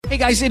Hey,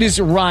 guys, it is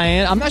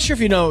Ryan. I'm not sure if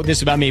you know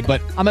this about me, but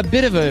I'm a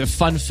bit of a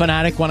fun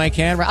fanatic when I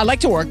can. I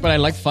like to work, but I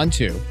like fun,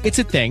 too. It's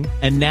a thing.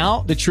 And now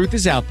the truth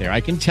is out there.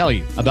 I can tell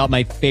you about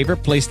my favorite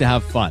place to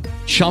have fun.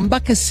 Chumba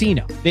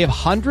Casino. They have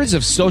hundreds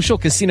of social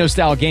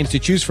casino-style games to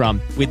choose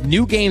from with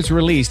new games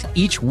released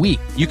each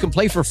week. You can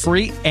play for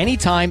free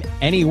anytime,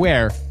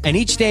 anywhere. And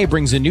each day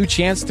brings a new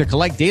chance to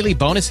collect daily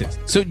bonuses.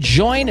 So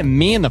join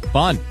me in the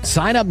fun.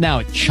 Sign up now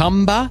at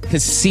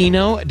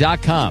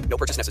ChumbaCasino.com. No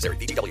purchase necessary.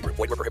 VGW Group.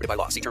 Void where prohibited by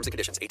law. See terms and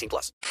conditions. 18+.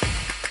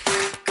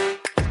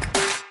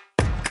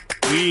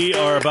 We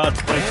are about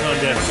to play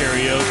Tone Deaf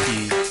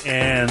Karaoke,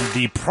 and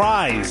the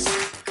prize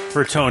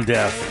for Tone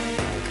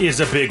Deaf is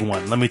a big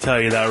one. Let me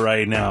tell you that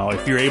right now.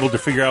 If you're able to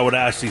figure out what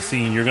Ashley's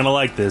singing, you're going to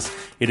like this.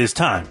 It is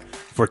time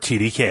for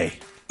TDK.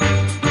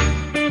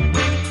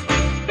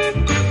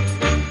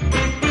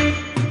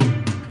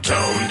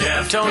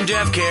 Tone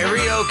Deaf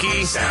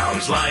Karaoke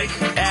sounds like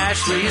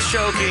Ashley is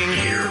choking.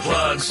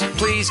 Earplugs,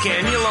 please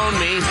can you loan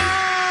me?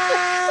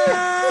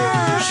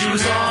 She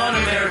was on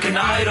American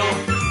Idol,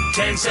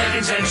 10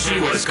 seconds and she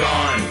was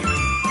gone.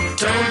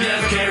 Tone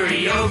Deaf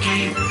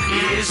Karaoke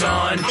is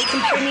on. They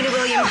compare me to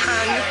William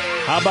Hung.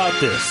 How about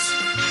this?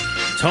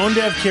 Tone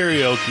Deaf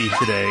Karaoke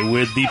today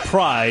with the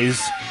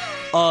prize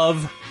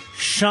of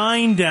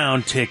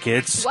Shinedown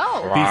tickets.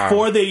 Whoa.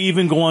 Before they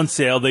even go on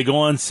sale. They go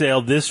on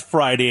sale this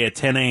Friday at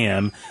 10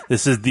 a.m.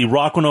 This is the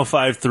Rock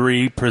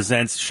 105.3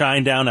 presents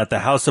Shinedown at the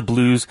House of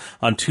Blues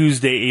on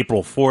Tuesday,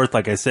 April 4th.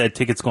 Like I said,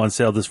 tickets go on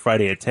sale this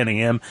Friday at 10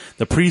 a.m.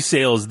 The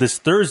pre-sale is this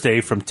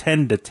Thursday from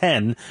 10 to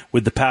 10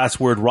 with the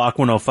password Rock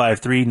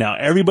 105.3. Now,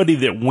 everybody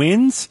that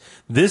wins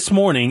this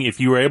morning, if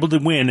you were able to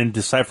win and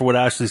decipher what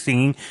Ashley's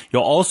singing,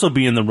 you'll also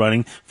be in the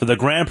running for the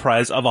grand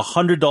prize of a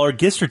 $100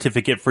 gift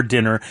certificate for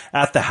dinner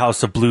at the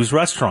House of Blues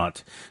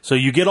restaurant. So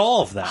you get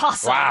all of that.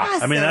 Awesome. Wow.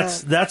 I mean,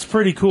 that's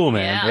pretty cool,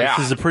 man. Yeah.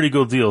 This is a pretty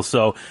cool deal.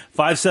 So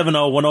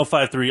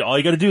 570-1053. All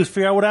you got to do is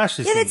figure out what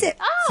Ashley's singing. That's it.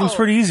 Oh, Seems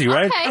pretty easy,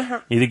 right? okay.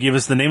 Either give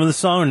us the name of the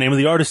song or name of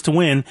the artist to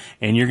win,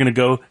 and you're going to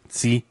go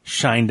see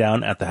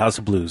Shinedown at the House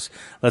of Blues.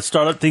 Let's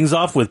start up things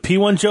off with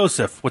P1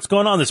 Joseph. What's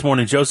going on this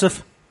morning,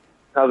 Joseph?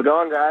 How's it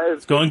going, guys?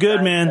 It's going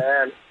good,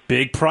 man.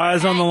 Big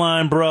prize on the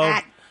line, bro.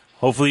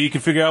 Hopefully you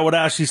can figure out what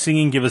Ashley's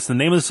singing. Give us the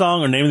name of the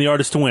song or name of the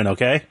artist to win,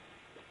 okay?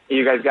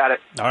 You guys got it.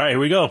 All right, here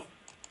we go.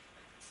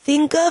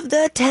 Think of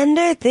the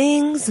tender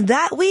things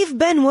that we've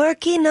been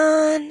working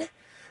on.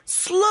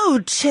 Slow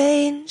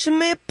change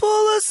may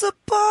pull us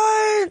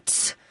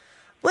apart.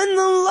 When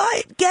the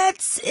light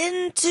gets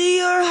into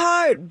your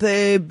heart,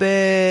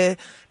 baby,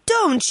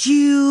 don't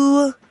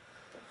you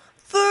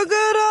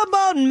forget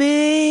about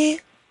me.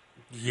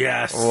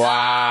 Yes.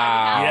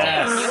 Wow.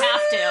 Yes. You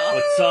have to.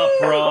 What's up,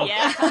 bro?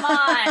 Yeah, come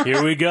on.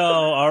 Here we go.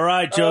 All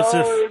right,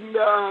 Joseph. Oh,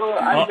 no.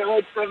 I know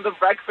it's from the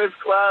Breakfast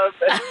Club.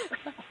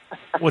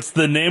 What's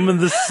the name of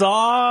the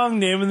song?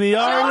 Name of the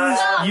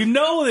artist? You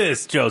know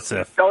this,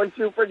 Joseph. Don't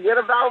you forget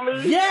about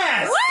me?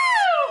 Yes. Woo!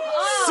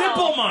 Oh.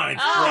 Simple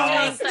Minds, bro.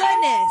 Thank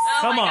goodness.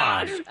 Come my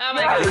on. gosh. Oh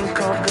my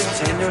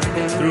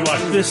gosh. Threw my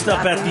fist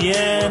up at the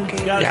end.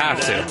 You have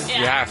to.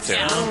 You have to.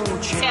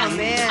 Yeah.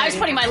 man. I was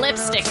putting my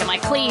lipstick in my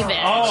cleavage.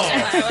 Oh.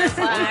 And I was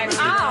like, oh.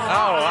 Oh,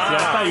 wow. See, I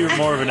thought you were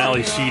more of an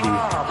Ali Sheedy.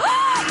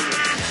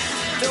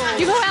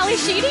 You go Ali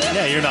Sheedy?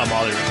 Yeah, you're not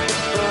Molly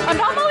Ringwald. I'm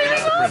not Molly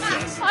Ringwald?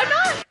 Princess. I'm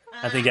not?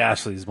 I think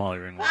Ashley's Molly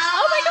Ringwald.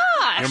 Oh my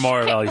gosh. You're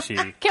more of Ali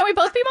Sheedy. Can we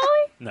both be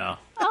Molly? No.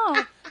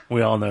 Oh.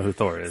 We all know who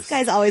Thor is. This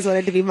guy's always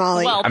wanted to be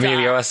Molly. Well,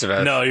 Emilio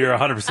Estevez. No, you're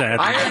 100%.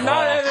 I am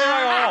not anything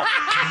at all.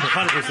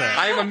 100%.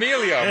 I am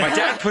Emilio. My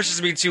dad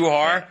pushes me too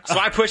hard, so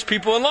I push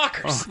people in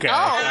lockers. Okay. Oh,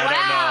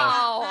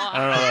 wow. I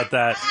don't know about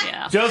that.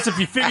 Yeah. Joseph,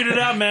 you figured it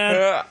out,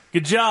 man.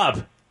 Good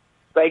job.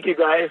 Thank you,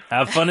 guys.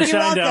 Have fun at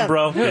You're Shinedown, welcome.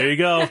 bro. There you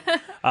go.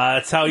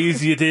 That's how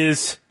easy it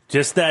is.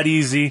 Just that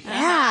easy.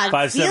 Yeah,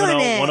 I'm feeling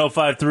it.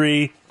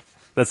 570-1053.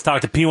 Let's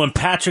talk to P1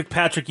 Patrick.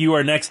 Patrick, you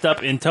are next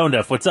up in Tone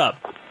Deaf. What's up?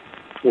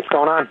 What's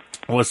going on?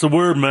 What's the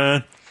word,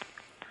 man?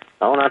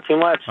 Oh, not too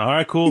much. All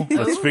right, cool.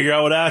 Let's figure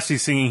out what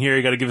Ashley's singing here.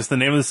 You got to give us the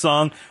name of the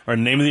song or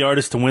the name of the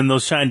artist to win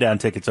those Shinedown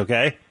tickets,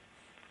 okay?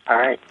 All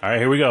right. All right,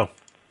 here we go.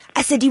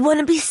 I said you want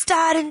to be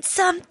starting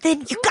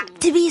something. You got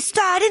to be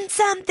starting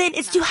something.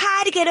 It's too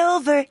high to get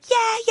over.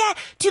 Yeah, yeah.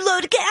 Too low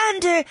to get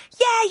under.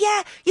 Yeah,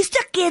 yeah. You're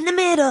stuck in the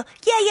middle.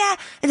 Yeah, yeah.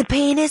 And the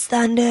pain is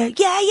thunder.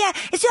 Yeah, yeah.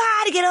 It's too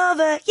high to get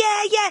over.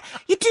 Yeah, yeah.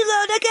 You're too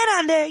low to get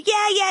under.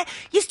 Yeah, yeah.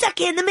 You're stuck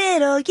in the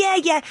middle. Yeah,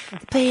 yeah.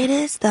 The pain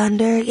is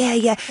thunder. Yeah,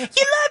 yeah. You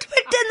love to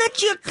pretend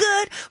that you're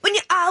good when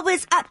you're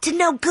always up to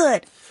no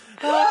good.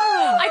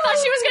 I thought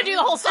she was going to do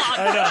the whole song.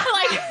 I know.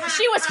 Like,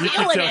 she was You could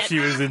feeling tell it. she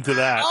was into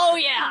that. Oh,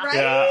 yeah. Right?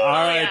 Yeah. All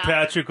right, yeah.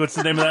 Patrick. What's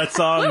the name of that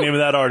song? Name of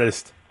that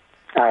artist?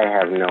 I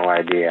have no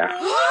idea.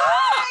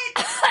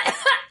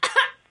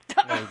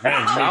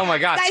 Man, Oh my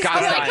God, Guys, Scott's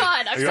Oh my dying.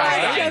 God, I'm Are you sorry.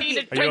 all right? I need a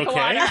Are you drink of okay?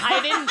 water.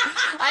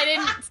 I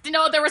didn't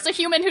know there was a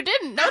human who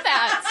didn't know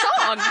that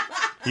song.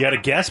 You got a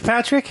guess,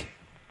 Patrick?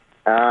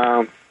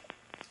 Yeah,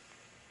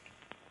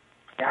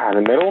 in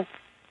the middle?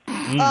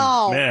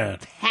 Oh, Man,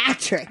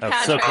 Patrick.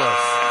 that's so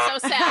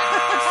close. So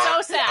sad.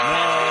 So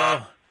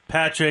sad.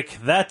 Patrick,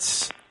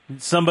 that's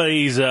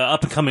Somebody's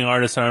up and coming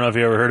artist. I don't know if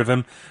you ever heard of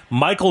him.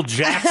 Michael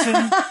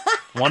Jackson.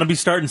 Want to be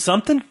starting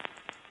something?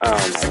 Oh,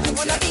 That's it.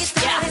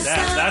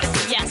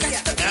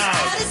 Yes. Now,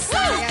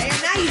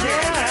 now you do.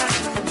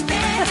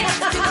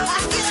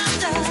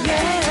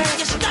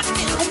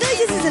 I feel like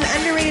this is an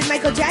underrated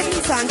Michael Jackson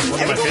song.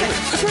 One of my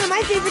favorites. It's one of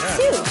my favorites,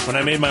 too. when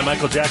I made my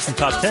Michael Jackson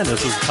top 10,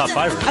 this was the top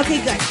 5. Okay,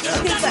 good.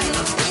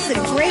 This is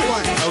a great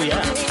one. Oh, yeah.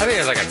 I think it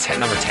was like a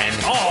number 10.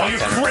 Oh, you're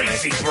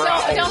crazy, bro.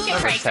 Don't get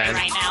crazy 10.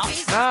 right now.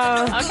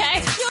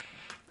 Okay.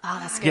 Oh,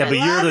 that's good. Yeah, but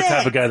you're Love the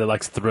type it. of guy that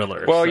likes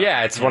Thriller. Well, so.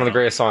 yeah, it's one of the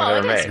greatest songs Oh,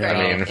 ever it is made. I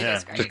great. mean, It is great.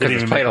 just Didn't because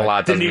even it's played a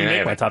lot didn't doesn't even mean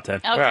make my anything. top 10.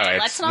 Okay, Well,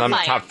 let's it's not number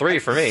fight. top 3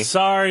 for me.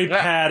 Sorry,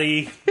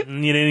 Patty.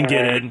 You didn't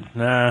get it.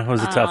 Nah, it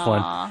was a tough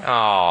one.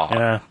 Oh,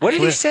 Yeah. what did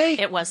he say?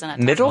 It wasn't a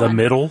tough Middle? The one.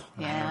 middle.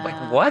 Yeah.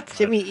 Like what?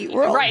 Jimmy Eat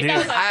World. Right. That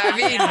was I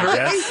mean, really?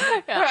 Yes.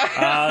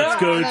 Let's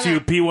go to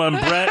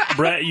P1 Brett.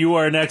 Brett, you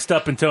are next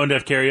up in Tone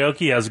Deaf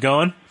Karaoke. How's it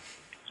going?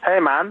 Hey,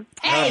 man.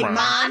 Hey,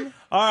 man.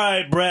 All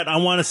right, Brett, I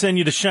want to send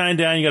you to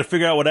Shinedown. You got to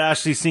figure out what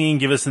Ashley's singing.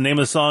 Give us the name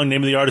of the song,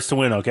 name of the artist to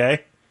win,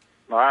 okay?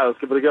 All right, let's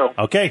give it a go.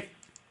 Okay.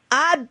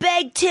 I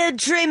beg to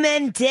dream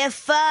and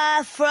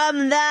differ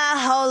from the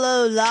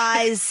hollow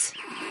lies.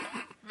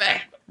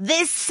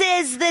 This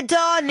is the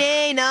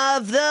dawning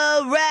of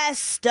the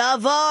rest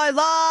of our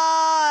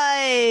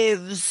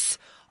lives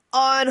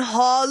on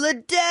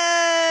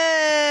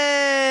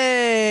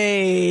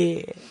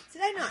holiday.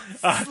 Did I not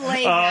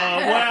slay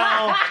that?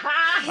 Well,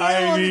 I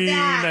Killed mean,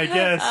 that. I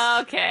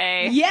guess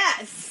Okay.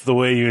 Yes. the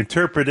way you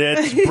interpret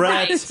it.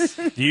 Brett,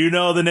 Right. do you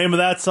know the name of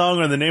that song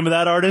or the name of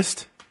that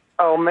artist?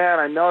 Oh, man,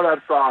 I know that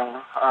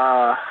song.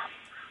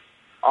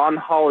 On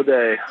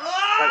Holiday. Is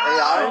that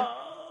AI?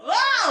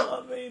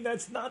 Whoa! I mean,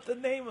 that's not the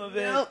name of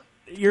it. Nope.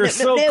 You're Nope,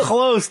 so nope, nope.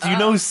 close. Do you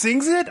know who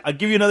sings it? I'll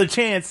give you another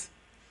chance.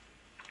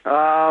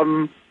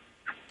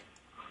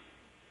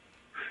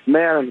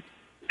 Man,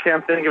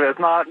 can't think of it. It's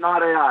not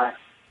AI.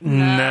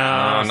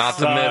 No, not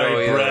the sorry, middle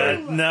either. Brett.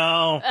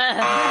 No,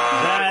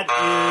 that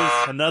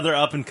is another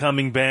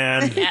up-and-coming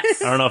band.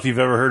 Yes. I don't know if you've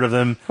ever heard of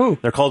them.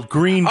 They're called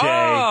Green Day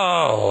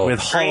Oh, with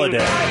Holiday.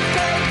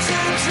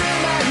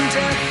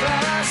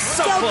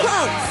 So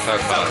close. so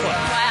close.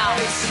 Wow.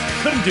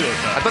 Couldn't do it,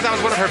 I thought that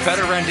was one of her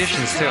better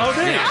renditions too. Oh,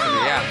 did you?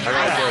 Yeah, I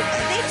really did.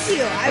 Thank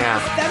you. Yeah.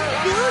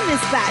 I'm feeling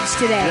this batch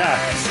today. Yeah.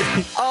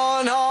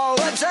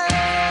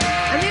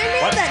 I mean, I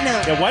nailed that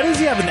note. Yeah, why does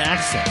he have an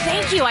accent?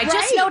 Thank you. I just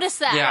Right. noticed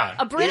that. Yeah.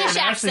 A British And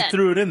Ashley accent.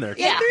 threw it in there.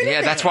 Yeah.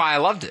 Yeah, that's why I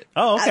loved it.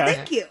 Oh, okay.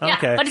 Thank you. Yeah.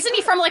 Okay. But isn't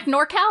he from like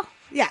NorCal?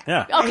 Yeah.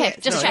 Yeah. Okay,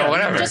 just checking.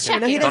 whatever. Just No, he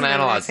checking. doesn't Don't have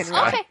an analyze accent. this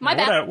guy. Okay, my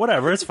bad.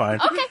 Whatever, it's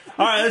fine. Okay.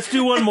 All right, let's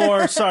do one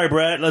more. Sorry,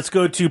 Brett. Let's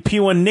go to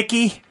P1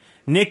 Nikki.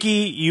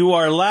 Nikki, you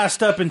are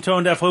last up in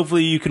Tone Deaf.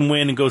 Hopefully you can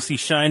win and go see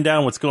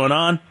Shinedown. What's going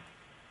on?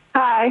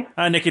 Hi.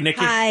 Hi, Nikki.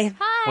 Hi.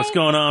 Hi. What's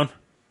going on?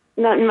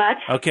 Nothing much.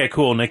 Okay,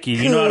 cool, Nikki.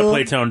 You know how to Cool.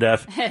 play Tone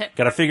Deaf.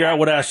 Got to figure out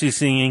what Ashley's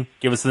singing.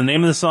 Give us the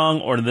name of the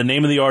song or the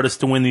name of the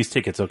artist to win these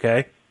tickets,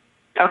 okay?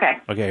 Okay.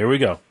 Okay, here we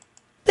go.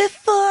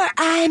 Before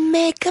I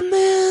make a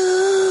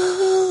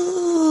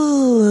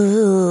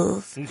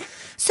move.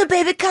 So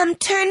baby, come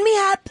turn me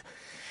up.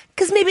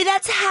 'Cause maybe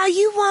that's how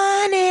you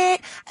want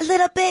it. A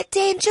little bit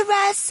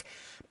dangerous.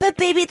 But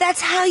baby,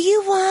 that's how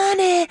you want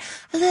it.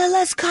 A little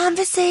less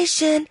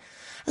conversation.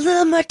 A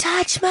little more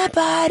touch my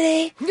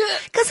body.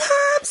 'Cause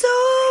I'm so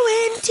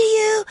into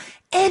you,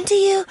 into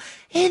you,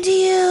 into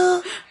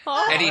you.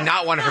 Eddie,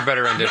 not one of her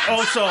better renditions.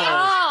 Also,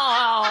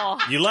 Oh.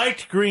 you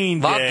liked Green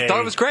Day.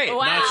 Thought it was great.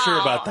 Wow. Not sure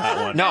about that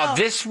one. No,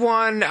 this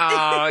one,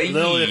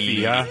 Little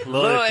iffy, huh?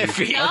 Little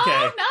iffy. No,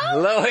 Okay. no.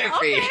 Little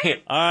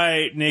iffy. All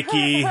right,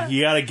 Nikki,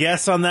 you got a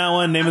guess on that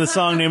one? Name of the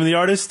song, name of the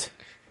artist?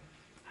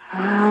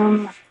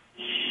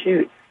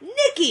 Shoot.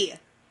 Nikki!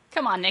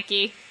 Come on,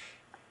 Nikki.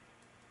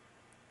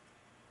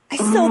 I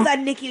so thought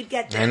Nikki would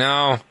get I this.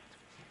 know.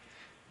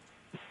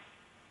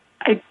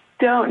 I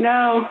don't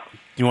know.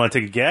 You want to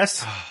take a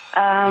guess?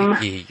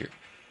 Nikki,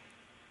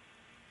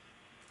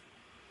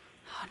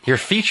 you're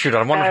featured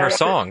on one of her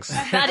songs.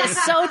 That is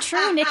so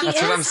true. Nikki That's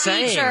is what I'm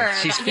saying. featured.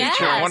 She's featured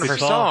Yes. on one of her Good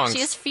call. songs.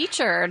 She is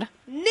featured.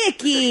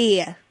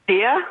 Nikki!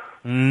 Dia?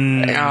 Oh, no,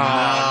 you're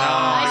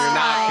try.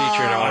 not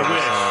featured on one of her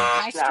wish.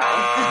 songs. Nice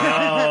try.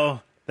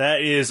 No,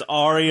 that is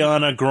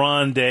Ariana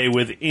Grande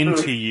with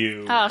Into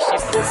You. Oh,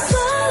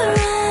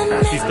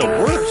 She's the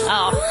worst.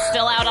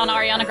 still out on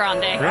Ariana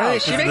Grande. Really?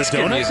 Is She it makes the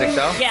good donut music, thing?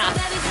 though. Yeah,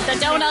 the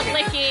donut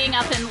licking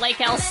up in Lake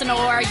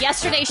Elsinore.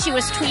 Yesterday she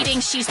was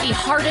tweeting she's the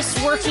hardest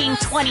working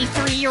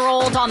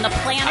 23-year-old on the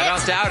planet. I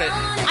don't doubt it.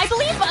 I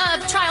believe a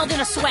child in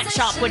a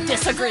sweatshop would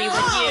disagree with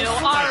you,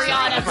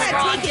 Ariana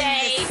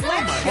Grande.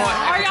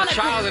 Ariana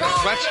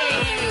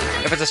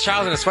If it's a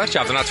child in a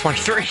sweatshop, they're not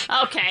 23.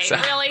 Okay, So-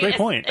 really? Great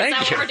point. Is Thank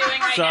that you. what we're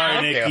doing right Sorry,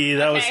 now? Nikki,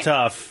 that was Okay.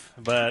 tough.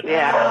 But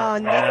Yeah. Oh,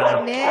 Nick.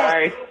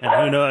 Sorry.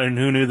 and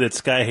who knew that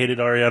Sky hated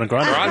Ariana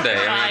Grande? Grande. I do,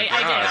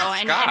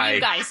 and Sky. you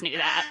guys knew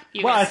that.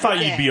 You Well, I guys thought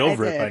knew you'd that. be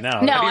over I it by did.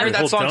 now. No, Have you I- heard The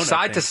whole that song donut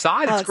side to thing.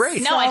 side? It's Oh,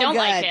 great. No, I So don't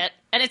like good. it,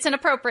 and it's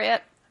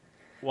inappropriate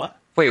What?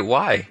 Wait,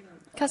 why?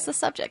 because the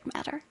subject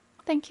matter.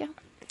 Thank you.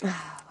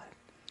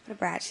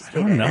 Bratches. I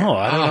don't know.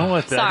 I don't know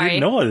what that. I didn't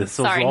know what this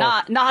was. Sorry, all.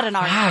 not an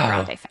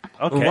Ariana Grande fan.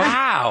 Okay.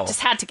 Wow. Just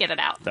had to get it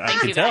out. I Thank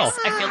can you tell. guys.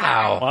 I feel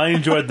Wow. Well, I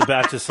enjoyed the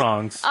batch of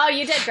songs. Oh,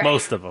 you did great.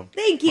 Most of them.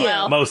 Thank you.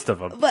 Well- Most of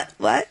them.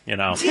 What? You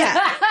know. Yeah.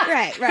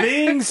 Right.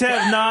 Things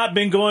have not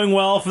been going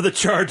well for the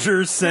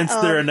Chargers since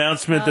their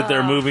announcement that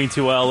they're moving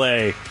to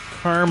L.A.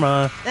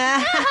 Karma.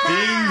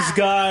 Things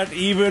got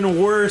even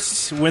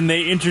worse when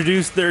they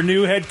introduced their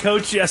new head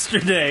coach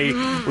yesterday.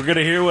 We're going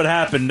to hear what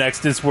happened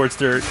next in Sports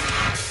Dirt.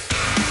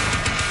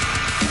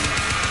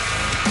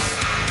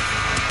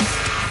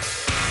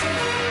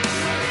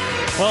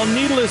 Well,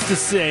 needless to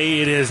say,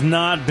 it has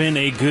not been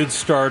a good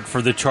start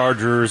for the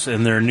Chargers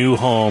in their new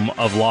home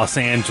of Los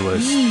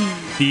Angeles.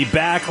 The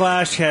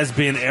backlash has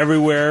been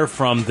everywhere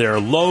from their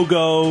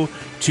logo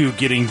to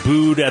getting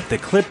booed at the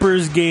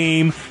Clippers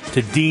game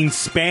to Dean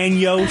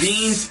Spanos.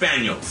 Dean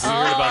Spaniels. You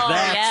heard about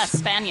that Yes,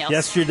 Spaniels.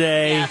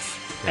 yesterday, Yes.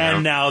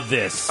 and now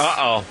this.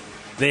 Uh-oh.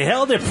 They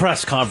held a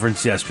press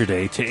conference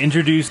yesterday to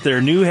introduce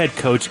their new head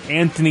coach,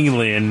 Anthony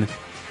Lynn,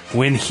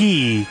 when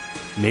he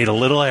made a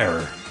little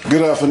error.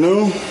 Good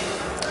afternoon.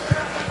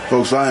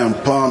 Folks, I am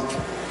pumped.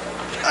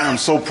 I am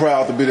so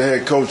proud to be the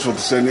head coach for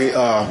the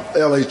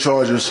LA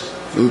Chargers.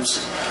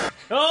 Oops.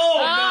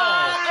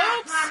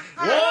 Oh,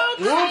 no! Oops.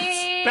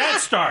 Whoops! Bad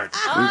start.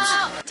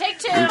 Oh, take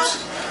two.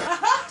 Oops.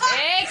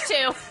 Take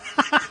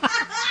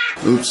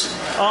two. Oops.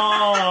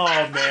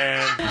 Oh,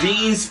 man.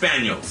 Dean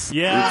Spaniels.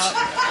 Yeah.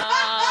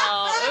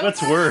 Oh,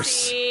 What's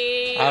worse?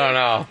 oopsie. I don't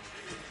know.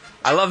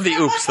 I love the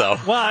oops, though.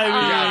 Well, I mean,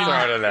 You gotta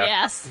throw it in there.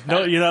 Yes.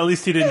 no, at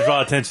least he didn't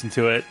draw attention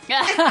to it.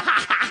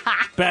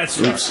 Bad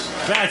start. Oops.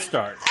 Bad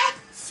start.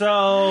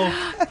 So,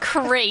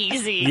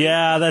 Crazy.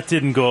 yeah, that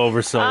didn't go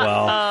over so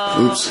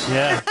well. Oops.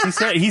 Yeah,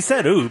 he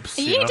said oops.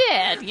 You know.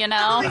 did, you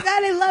know. God,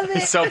 I love it.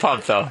 He's so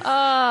pumped, though.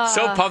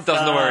 So pumped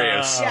doesn't know where he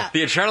is. Yeah.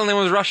 The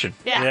adrenaline was rushing.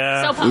 Yeah.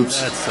 Yeah, So pumped.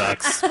 Oops. that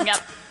sucks.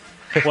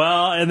 Yep.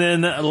 Well, and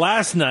then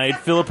last night,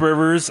 Phillip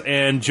Rivers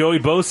and Joey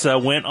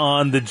Bosa went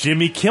on the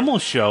Jimmy Kimmel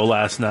show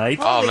last night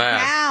Oh,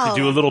 man. to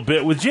do a little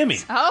bit with Jimmy.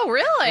 Oh,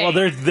 really? Well,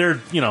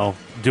 they're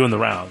doing the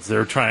rounds.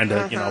 They're trying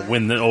to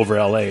win over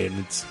LA, and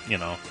it's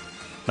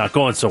not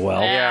going so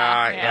well.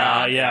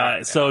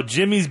 Yeah. So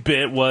Jimmy's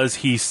bit was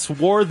he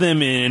swore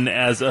them in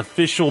as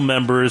official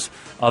members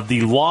of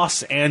the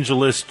Los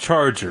Angeles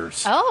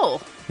Chargers.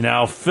 Oh.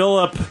 Now,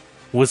 Phillip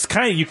was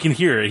you can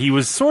hear it. He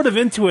was sort of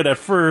into it at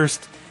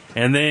first,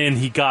 and then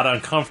he got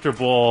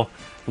uncomfortable.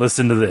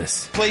 Listen to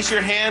this. Place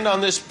your hand on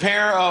this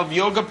pair of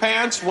yoga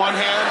pants. One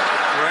hand.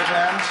 Right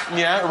hand.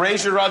 Yeah.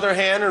 Raise your other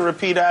hand and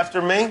repeat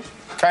after me.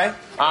 Okay.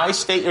 I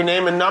state your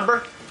name and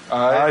number.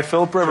 I,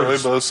 Phillip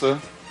Rivers. Joey Bosa.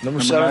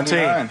 Number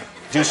 17.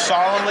 Do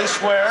solemnly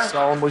swear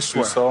Solemnly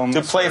swear.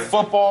 to play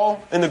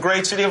football in the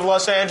great city of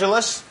Los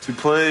Angeles. To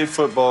play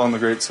football in the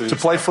great city. To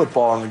play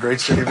football in the great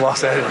city of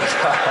Los Angeles.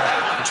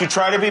 To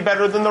try to be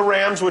better than the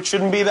Rams, which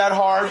shouldn't be that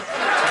hard.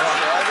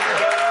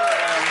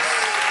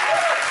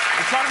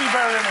 Try to be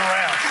better than the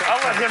Rams.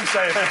 I'll let him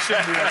say it. It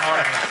shouldn't be that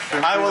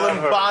hard. I will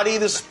embody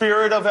the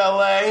spirit of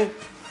LA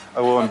I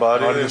will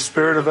embody The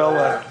spirit of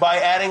LA. by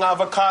adding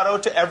avocado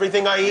to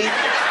everything I eat.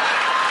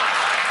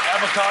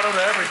 Avocado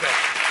to everything.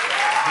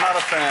 I'm not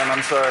a fan.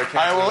 I'm sorry. I can't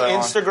I do will that one.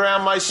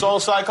 Instagram my Soul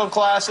Cycle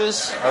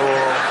classes.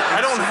 I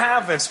don't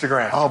have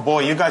Instagram. Oh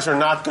boy, you guys are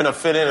not going to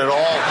fit in at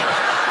all.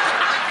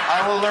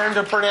 I will learn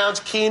to pronounce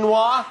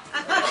quinoa.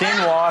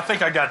 Quinoa. I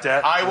think I got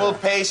that. I will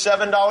pay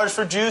 $7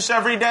 for juice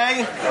every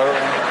day.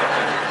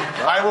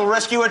 I will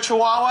rescue a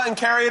chihuahua and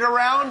carry it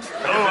around.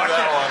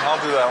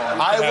 I'll do that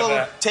one. I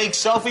will take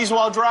selfies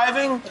while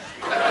driving.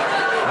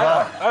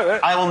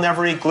 I will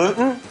never eat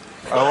gluten.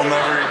 I will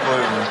never eat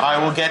gluten. I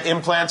will get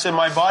implants in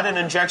my butt and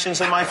injections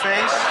in my face.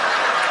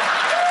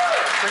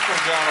 I think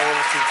we're down a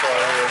little too far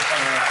here.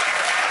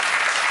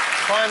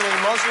 Finally,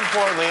 most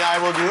importantly, I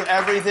will do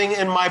everything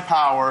in my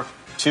power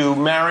to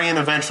marry and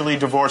eventually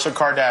divorce a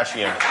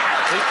Kardashian.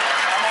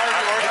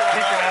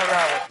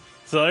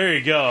 So there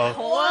you go.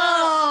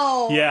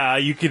 Whoa. Yeah,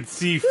 you could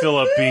see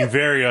Phillip being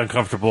very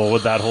uncomfortable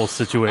with that whole Oh,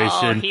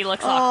 situation. he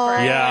looks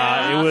awkward.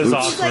 Yeah, it was He's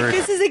awkward. like,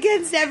 this is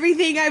against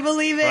everything I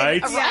believe in.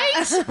 Right?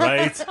 Right?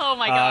 Right? Oh,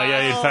 my God.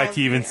 Yeah, in fact,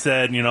 he even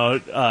said,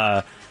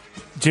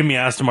 Jimmy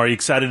asked him, are you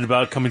excited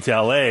about coming to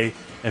L.A.?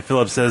 And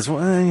Phillip says, well,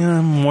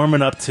 I'm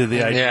warming up to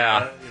the idea.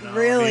 Yeah.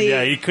 Really?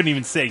 Yeah, he couldn't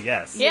even say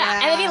yes. Yeah,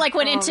 and then he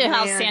went into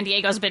how man. San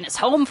Diego's been his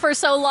home for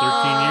so long.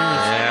 13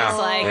 years. It's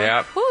like,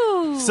 Yeah.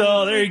 whew.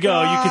 So there you go.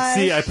 You can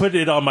see, gosh. I put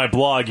it on my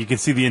blog. You can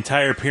see the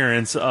entire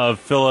appearance of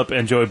Phillip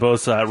and Joey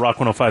Bosa at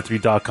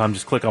rock1053.com.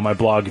 Just click on my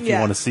blog if you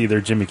Yeah. want to see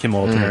their Jimmy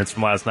Kimmel appearance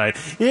from last night.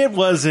 It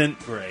wasn't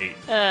great.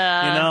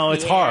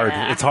 It's hard.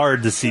 It's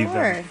hard to see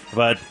them.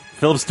 But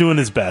Phillip's doing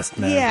his best,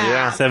 man.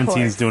 Yeah, of 17's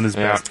course. doing his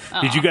Yeah. best.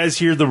 Did you guys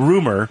hear the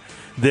rumor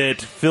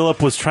that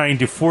Phillip was trying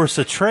to force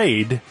a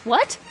trade?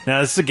 What? Now,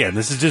 this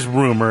is just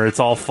rumor. It's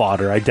all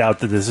fodder. I doubt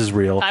that this is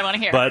real. I wanna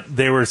hear. But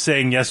they were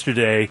saying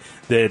yesterday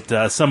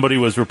that somebody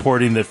was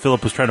reporting that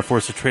Phillip was trying to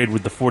force a trade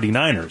with the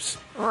 49ers.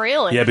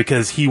 Really? Yeah,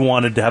 because he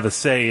wanted to have a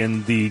say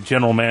in the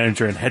general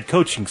manager and head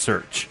coaching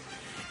search.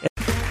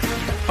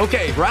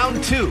 Okay,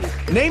 round 2.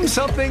 Name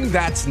something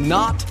that's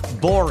not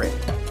boring.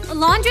 A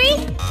laundry?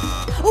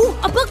 Ooh,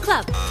 a book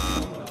club.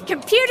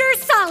 Computer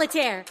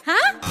solitaire,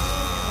 huh?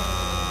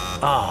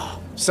 Ah,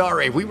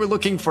 sorry, we were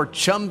looking for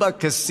Chumba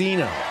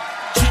Casino.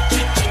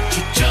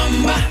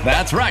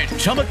 That's right,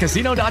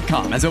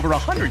 ChumbaCasino.com has over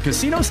 100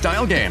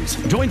 casino-style games.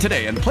 Join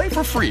today and play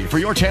for free for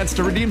your chance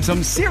to redeem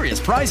some serious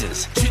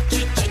prizes.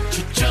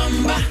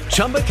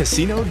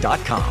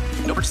 ChumbaCasino.com.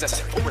 No purchase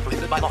necessary. Void where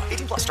prohibited by law.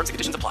 18+ terms and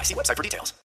conditions apply. See website for details.